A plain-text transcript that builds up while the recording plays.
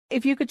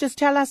if you could just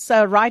tell us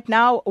right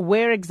now,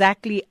 where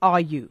exactly are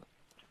you?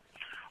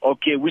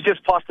 Okay, we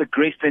just passed the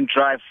Grayston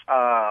Drive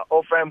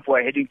off-ramp.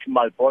 We're heading to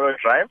Marlborough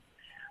Drive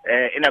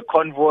in a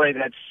convoy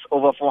that's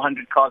over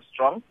 400 cars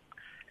strong,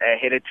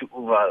 headed to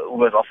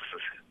Uber's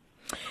offices.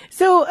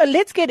 So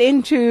let's get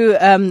into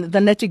the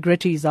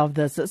nitty-gritties of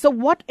this. So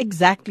what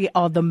exactly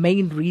are the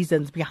main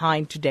reasons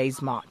behind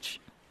today's march?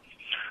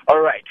 All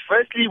right.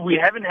 Firstly, we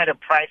haven't had a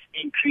price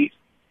increase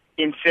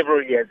in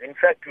several years. In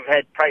fact, we've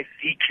had price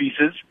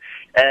decreases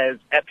as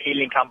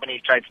app-hailing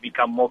companies try to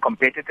become more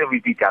competitive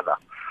with each other.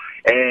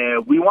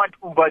 We want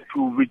Uber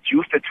to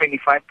reduce the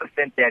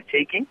 25% they're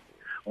taking.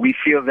 We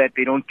feel that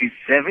they don't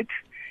deserve it,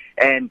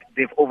 and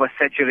they've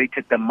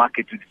oversaturated the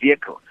market with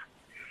vehicles.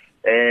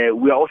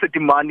 We are also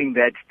demanding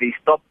that they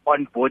stop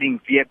onboarding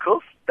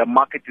vehicles. The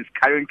market is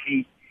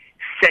currently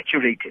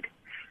saturated,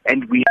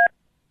 and we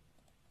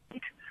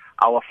have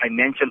our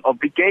financial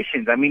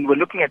obligations. I mean, we're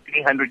looking at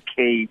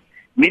 300K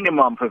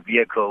minimum per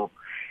vehicle.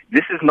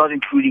 This is not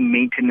including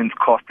maintenance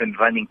costs and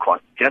running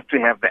costs, just to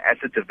have the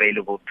assets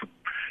available to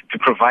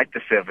provide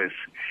the service.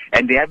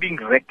 And they are being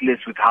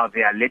reckless with how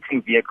they are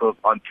letting vehicles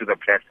onto the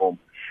platform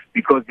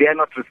because they are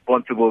not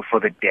responsible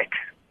for the debt.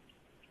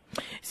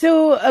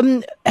 So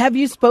have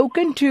you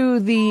spoken to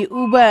the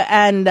Uber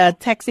and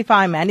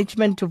Taxify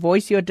management to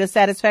voice your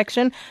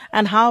dissatisfaction,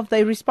 and how have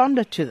they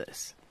responded to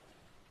this?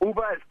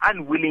 Uber is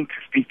unwilling to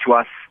speak to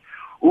us.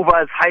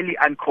 Uber is highly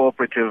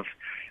uncooperative.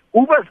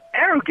 Uber is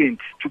arrogant,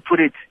 to put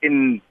it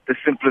in the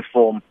simplest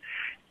form.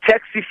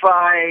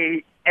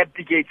 Taxify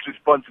abdicates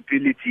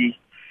responsibility.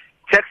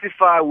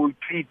 Taxify will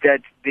plead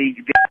that their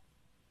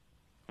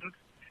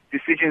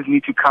decisions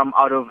need to come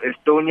out of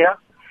Estonia.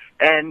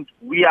 And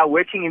we are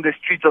working in the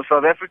streets of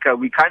South Africa.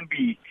 We can't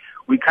be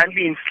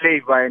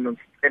enslaved by an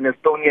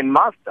Estonian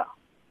master.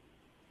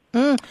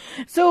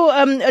 So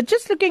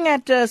just looking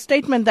at a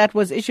statement that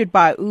was issued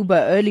by Uber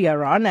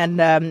earlier on,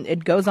 and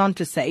it goes on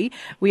to say,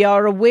 we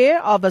are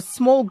aware of a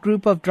small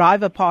group of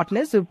driver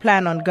partners who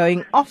plan on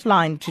going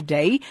offline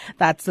today.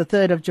 That's the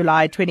 3rd of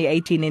July,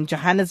 2018 in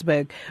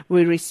Johannesburg.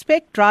 We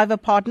respect driver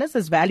partners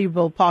as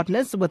valuable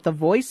partners with a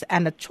voice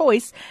and a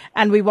choice,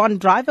 and we want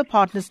driver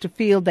partners to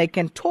feel they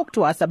can talk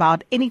to us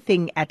about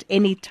anything at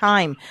any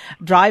time.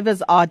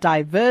 Drivers are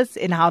diverse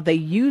in how they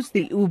use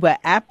the Uber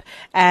app,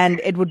 and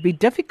it would be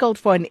difficult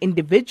for an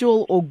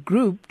individual or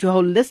group to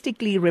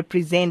holistically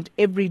represent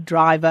every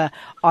driver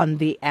on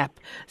the app.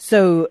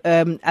 So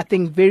I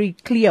think very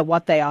clear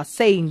what they are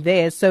saying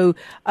there. So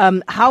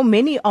how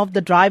many of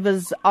the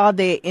drivers are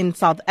there in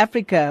South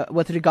Africa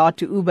with regard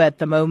to Uber at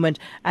the moment,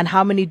 and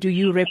how many do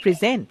you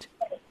represent?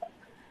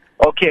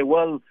 Okay,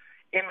 well,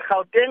 in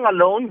Gauteng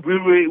alone,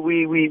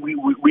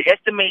 we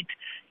estimate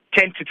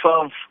 10 to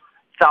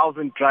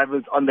 12,000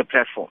 drivers on the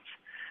platforms.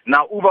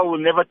 Now, Uber will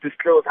never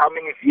disclose how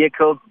many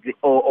vehicles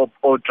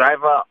or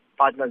driver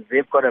partners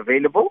they've got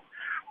available,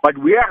 but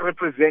we are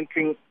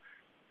representing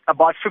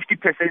about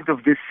 50%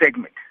 of this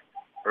segment,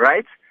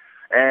 right?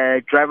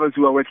 Drivers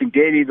who are working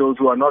daily, those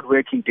who are not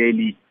working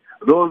daily,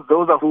 those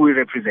are who we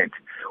represent.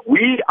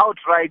 We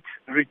outright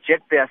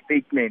reject their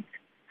statement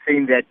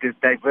saying that there's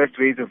diverse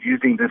ways of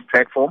using this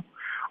platform.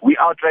 We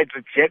outright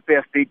reject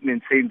their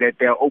statement saying that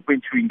they are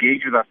open to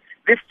engage with us.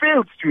 They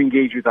failed to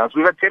engage with us.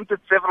 We've attempted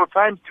several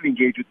times to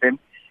engage with them,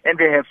 and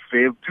they have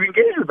failed to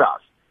engage with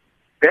us.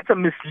 That's a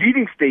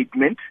misleading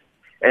statement,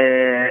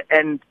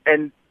 and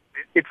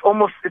it's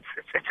almost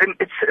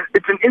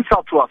it's an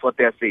insult to us what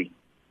they're saying.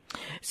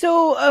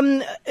 So,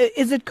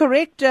 is it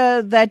correct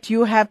that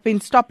you have been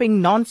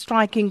stopping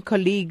non-striking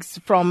colleagues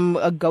from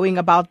going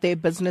about their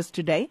business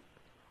today?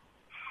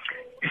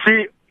 You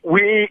see,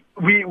 we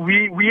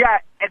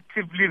are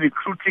actively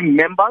recruiting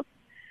members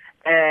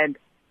and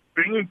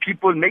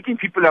making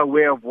people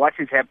aware of what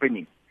is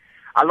happening.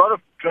 A lot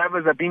of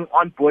drivers are being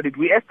onboarded.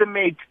 We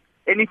estimate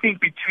anything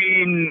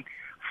between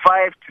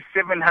 500 to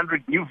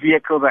 700 new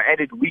vehicles are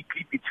added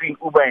weekly between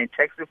Uber and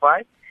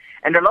Taxify.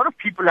 And a lot of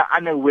people are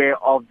unaware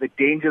of the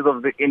dangers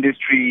of the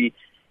industry.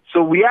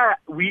 So we are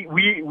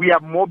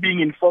more being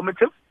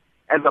informative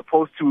as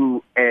opposed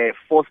to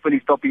forcefully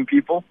stopping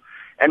people.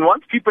 And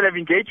once people have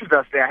engaged with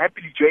us, they are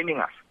happily joining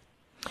us.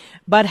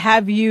 But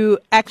have you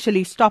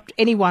actually stopped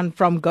anyone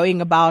from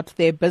going about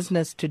their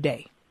business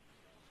today?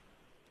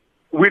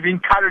 We've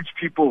encouraged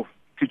people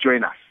to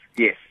join us,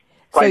 yes,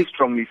 quite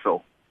strongly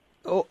so.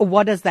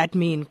 What does that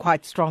mean,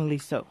 quite strongly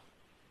so?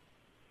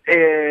 We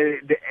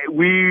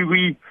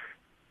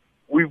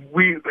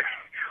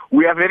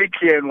are very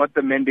clear on what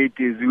the mandate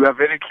is. We are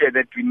very clear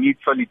that we need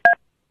solidarity.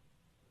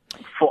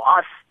 For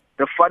us,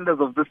 the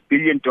funders of this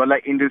billion-dollar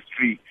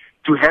industry,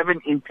 to have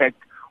an impact,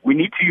 we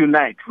need to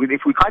unite.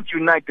 If we can't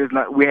unite,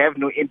 we have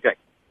no impact.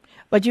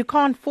 But you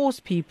can't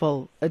force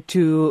people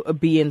to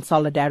be in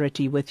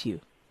solidarity with you.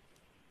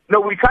 No,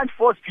 we can't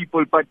force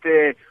people, but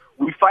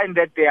we find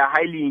that they are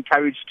highly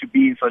encouraged to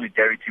be in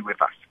solidarity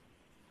with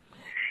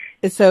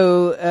us.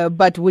 So,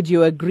 but would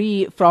you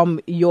agree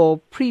from your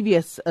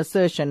previous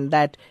assertion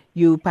that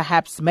you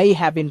perhaps may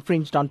have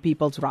infringed on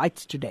people's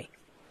rights today?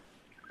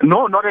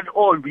 No, not at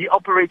all. We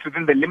operate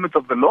within the limits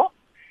of the law,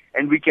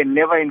 and we can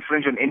never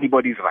infringe on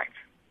anybody's rights.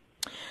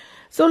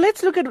 So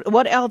let's look at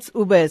what else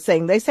Uber is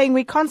saying. They're saying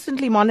we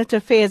constantly monitor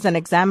fares and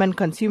examine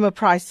consumer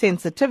price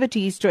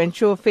sensitivities to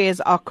ensure fares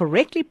are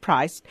correctly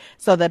priced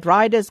so that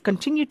riders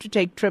continue to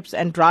take trips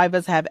and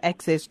drivers have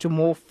access to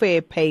more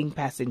fare-paying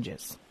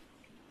passengers.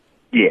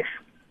 Yes.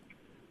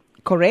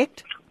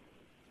 Correct?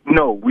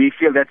 No, we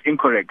feel that's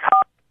incorrect.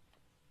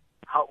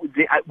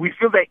 We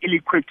feel they're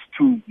ill-equipped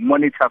to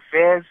monitor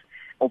fares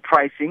or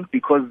pricing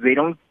because they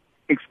don't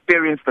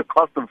experience the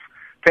cost of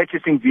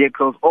purchasing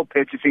vehicles or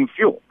purchasing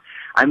fuel.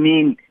 I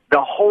mean, the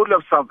whole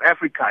of South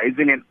Africa is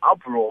in an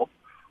uproar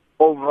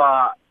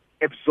over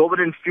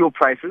exorbitant fuel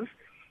prices,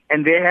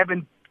 and they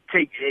haven't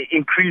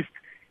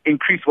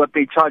increased what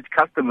they charge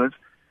customers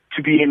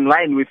to be in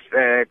line with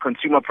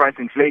consumer price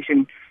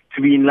inflation,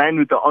 to be in line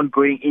with the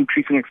ongoing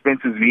increasing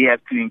expenses we have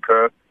to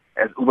incur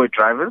as Uber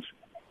drivers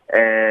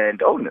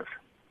and owners.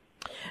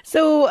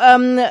 So,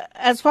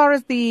 as far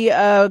as the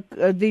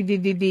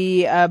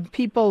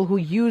people who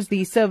use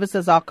these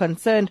services are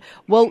concerned,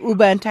 will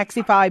Uber and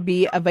Taxify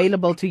be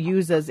available to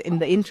users in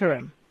the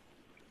interim?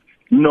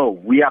 No,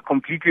 we are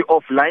completely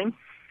offline,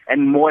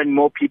 and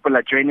more people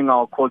are joining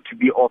our call to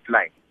be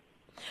offline.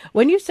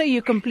 When you say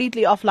you're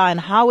completely offline,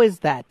 how is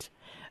that?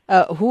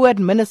 Who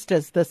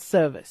administers this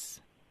service?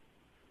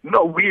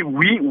 No, we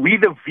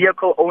the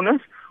vehicle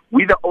owners,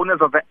 we the owners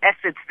of the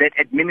assets that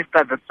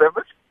administer the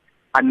service,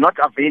 are not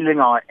availing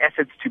our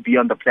assets to be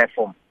on the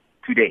platform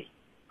today.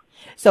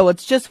 So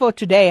it's just for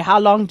today. How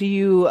long do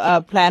you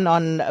plan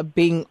on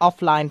being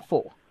offline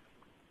for?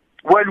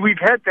 Well, we've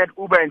heard that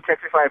Uber and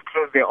Taxify have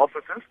closed their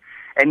offices,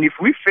 and if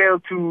we fail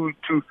to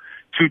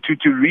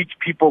reach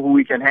people who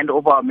we can hand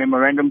over our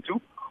memorandum to,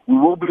 we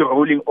will be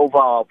rolling over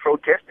our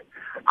protest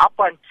up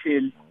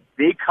until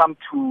they come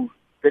to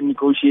the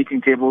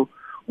negotiating table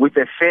with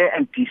a fair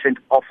and decent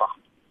offer.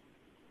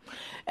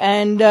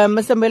 And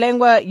Mr.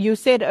 Mbelengwa, you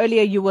said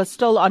earlier you were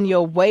still on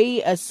your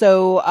way.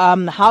 So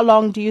how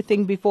long do you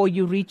think before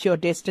you reach your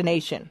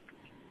destination?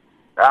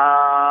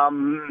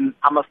 I'm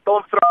a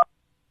stone throw,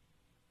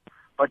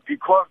 but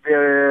because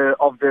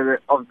of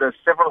the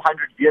several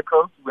hundred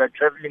vehicles we are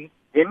traveling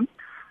in,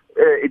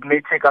 it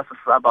may take us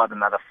about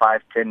another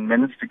 5-10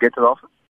 minutes to get to the office.